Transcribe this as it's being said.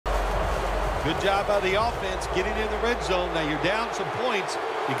Good job by the offense getting in the red zone. Now you're down some points.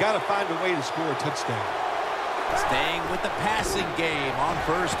 You got to find a way to score a touchdown. Staying with the passing game on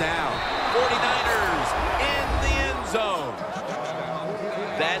first down. 49ers in the end zone.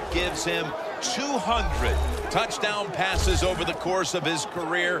 That gives him 200 touchdown passes over the course of his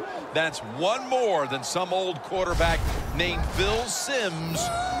career. That's one more than some old quarterback named Phil Simms,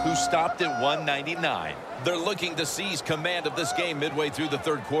 who stopped at 199. They're looking to seize command of this game midway through the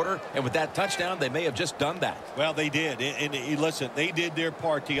third quarter, and with that touchdown, they may have just done that. Well, they did. And listen, they did their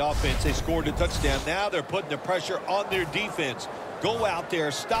part, the offense. They scored a touchdown. Now they're putting the pressure on their defense. Go out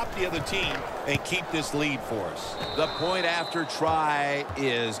there, stop the other team, and keep this lead for us. The point after try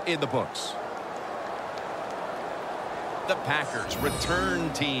is in the books. The Packers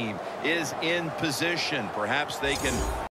return team is in position. Perhaps they can